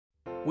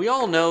We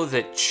all know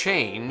that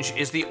change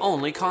is the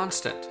only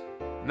constant.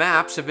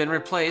 Maps have been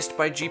replaced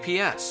by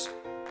GPS.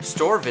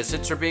 Store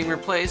visits are being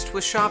replaced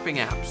with shopping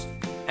apps.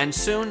 And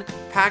soon,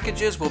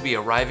 packages will be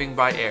arriving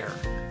by air.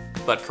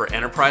 But for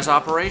enterprise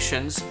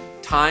operations,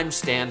 time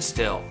stands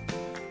still.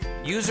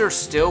 Users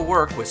still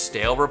work with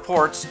stale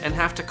reports and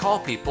have to call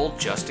people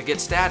just to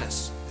get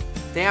status.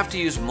 They have to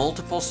use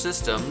multiple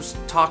systems,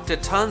 talk to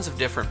tons of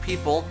different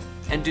people,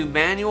 and do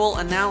manual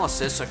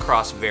analysis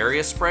across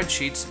various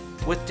spreadsheets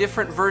with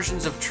different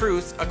versions of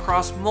truth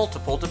across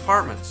multiple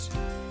departments.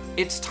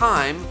 It's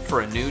time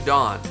for a new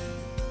dawn.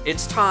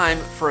 It's time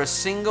for a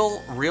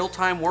single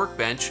real-time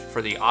workbench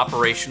for the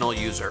operational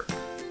user,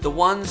 the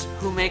ones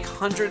who make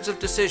hundreds of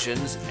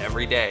decisions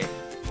every day.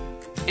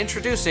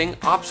 Introducing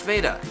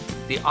OpsVeda,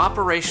 the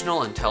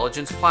operational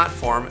intelligence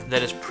platform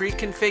that is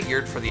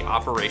pre-configured for the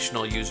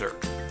operational user.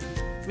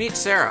 Meet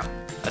Sarah,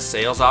 a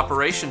sales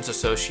operations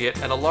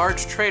associate at a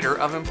large trader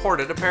of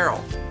imported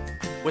apparel.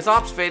 With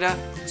OpsVeda,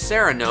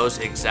 Sarah knows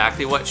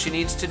exactly what she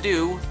needs to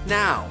do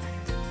now.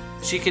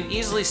 She can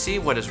easily see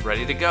what is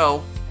ready to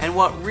go and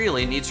what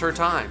really needs her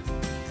time.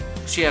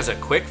 She has a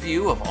quick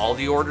view of all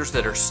the orders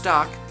that are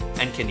stuck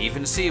and can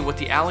even see what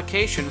the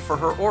allocation for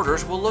her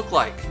orders will look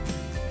like.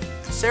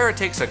 Sarah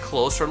takes a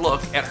closer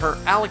look at her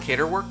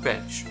allocator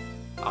workbench.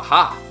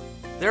 Aha!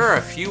 There are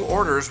a few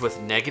orders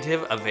with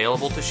negative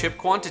available to ship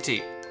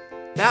quantity.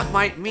 That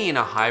might mean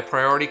a high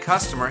priority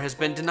customer has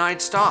been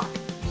denied stock.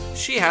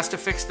 She has to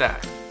fix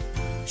that.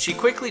 She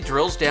quickly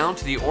drills down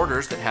to the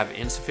orders that have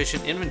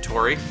insufficient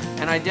inventory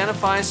and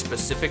identifies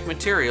specific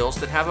materials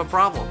that have a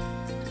problem.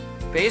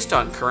 Based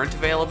on current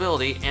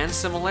availability and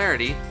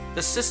similarity,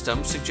 the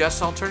system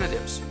suggests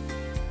alternatives.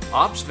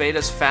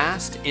 OpsVeda's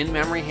fast,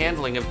 in-memory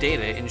handling of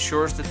data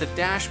ensures that the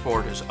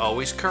dashboard is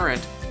always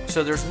current,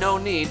 so there's no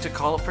need to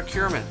call it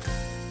procurement.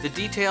 The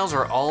details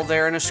are all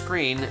there in a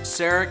screen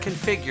Sarah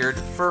configured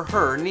for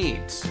her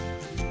needs.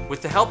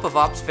 With the help of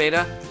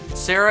OpsVeda,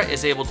 Sarah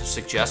is able to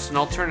suggest an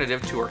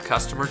alternative to her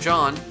customer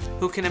John,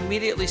 who can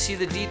immediately see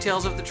the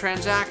details of the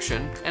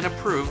transaction and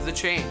approve the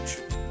change.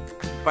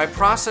 By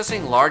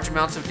processing large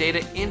amounts of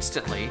data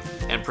instantly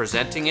and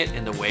presenting it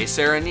in the way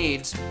Sarah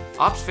needs,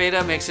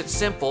 OpsVeda makes it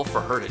simple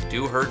for her to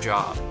do her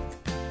job.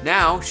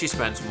 Now she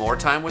spends more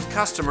time with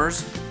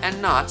customers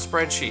and not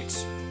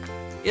spreadsheets.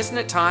 Isn't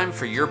it time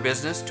for your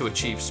business to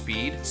achieve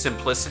speed,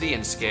 simplicity,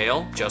 and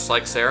scale just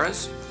like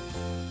Sarah's?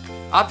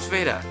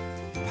 OpsVeda,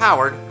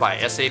 powered by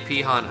SAP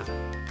HANA.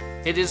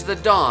 It is the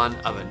dawn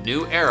of a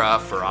new era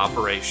for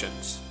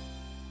operations.